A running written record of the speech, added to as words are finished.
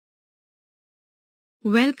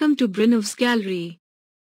Welcome to Brinuv's Gallery.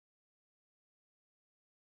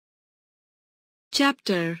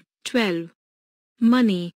 Chapter 12.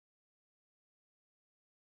 Money.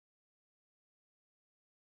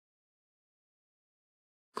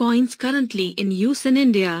 Coins currently in use in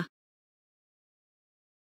India.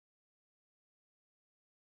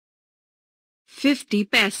 50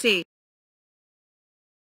 paise.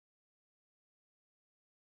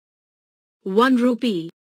 1 rupee.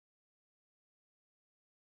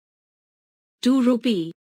 2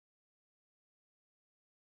 rupee.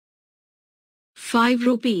 5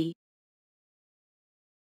 rupee.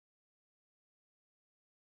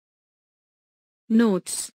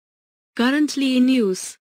 Notes. Currently in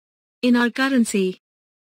use. In our currency.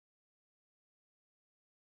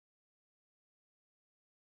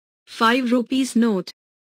 5 rupees note.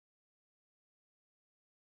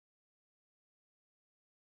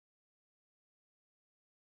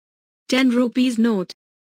 10 rupees note.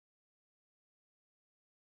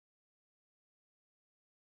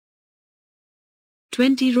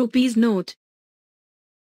 20 rupees note.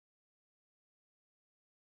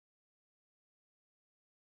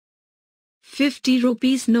 50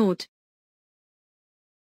 rupees note.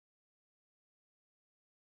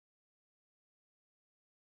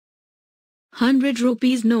 100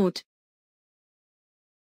 rupees note.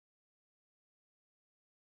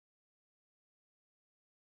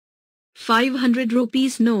 500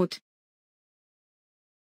 rupees note.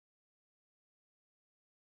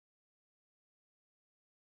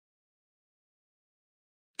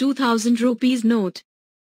 2000 rupees note.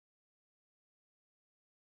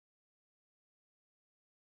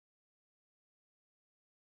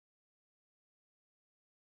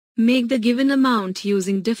 'Make the given amount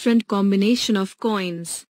using different combination of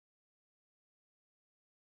coins.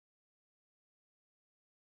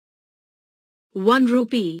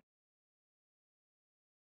 ₹1.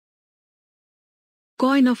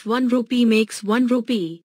 Coin of 1 rupee makes 1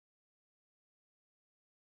 rupee.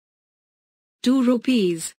 2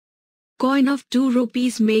 rupees. Coin of 2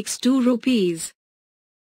 rupees makes 2 rupees.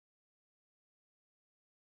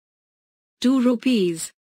 2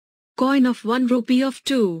 rupees. Coin of 1 rupee of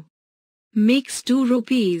 2 makes 2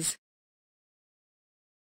 rupees.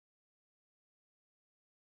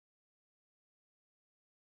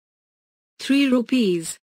 3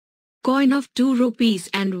 rupees. Coin of 2 rupees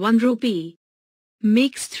and 1 rupee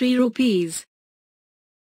makes 3 rupees.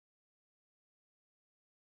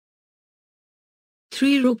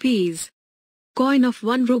 3 rupees. Coin of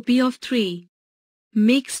 1 rupee of 3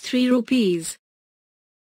 makes 3 rupees.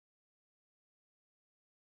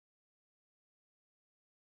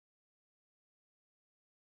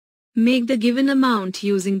 'Make the given amount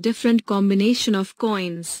using different combination of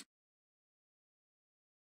coins.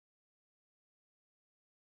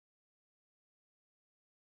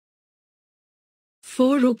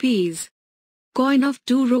 ₹4. Coin of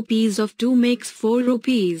 2 rupees of 2 makes 4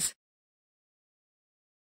 rupees.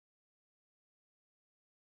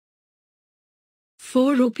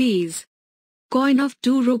 4 rupees. Coin of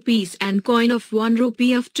 2 rupees and coin of 1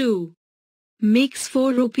 rupee of 2 makes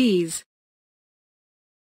 4 rupees.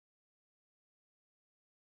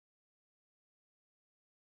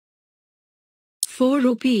 4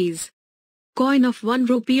 rupees. Coin of 1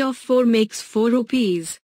 rupee of 4 makes 4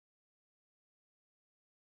 rupees.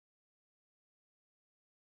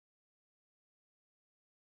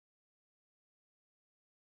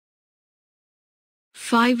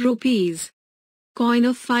 5 rupees. Coin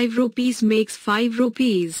of 5 rupees makes 5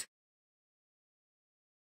 rupees.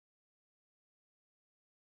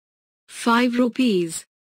 5 rupees.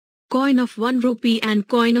 Coin of 1 rupee and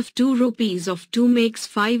coin of 2 rupees of 2 makes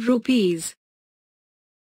 5 rupees.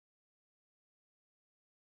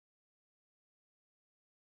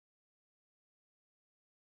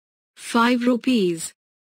 5 rupees.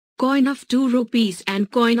 Coin of 2 rupees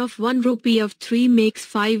and coin of 1 rupee of 3 makes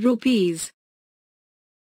 5 rupees.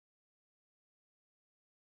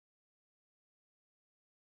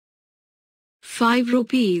 5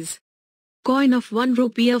 rupees. Coin of 1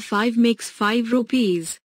 rupee of 5 makes 5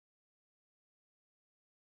 rupees.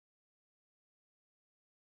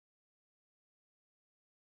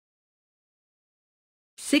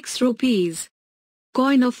 6 rupees.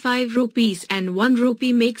 Coin of 5 rupees and 1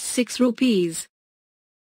 rupee makes 6 rupees.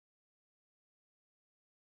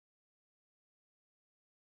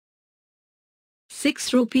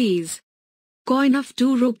 6 rupees. Coin of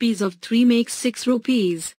 2 rupees of 3 makes 6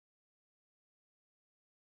 rupees.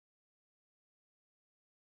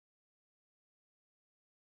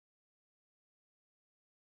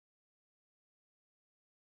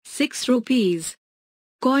 6 rupees.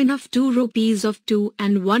 Coin of 2 rupees of 2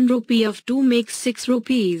 and 1 rupee of 2 makes 6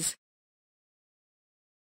 rupees.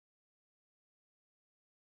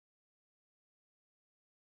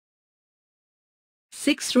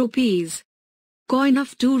 Six rupees. Coin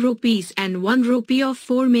of 2 rupees and 1 rupee of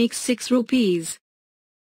 4 makes 6 rupees.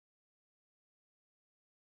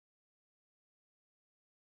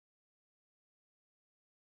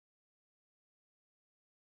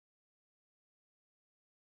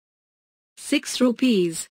 Six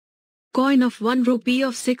rupees. Coin of 1 rupee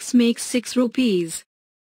of 6 makes 6 rupees.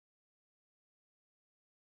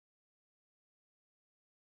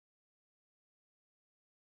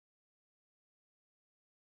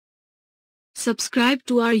 Subscribe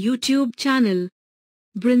to our YouTube channel,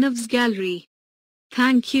 Brinav's Gallery.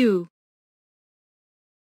 Thank you.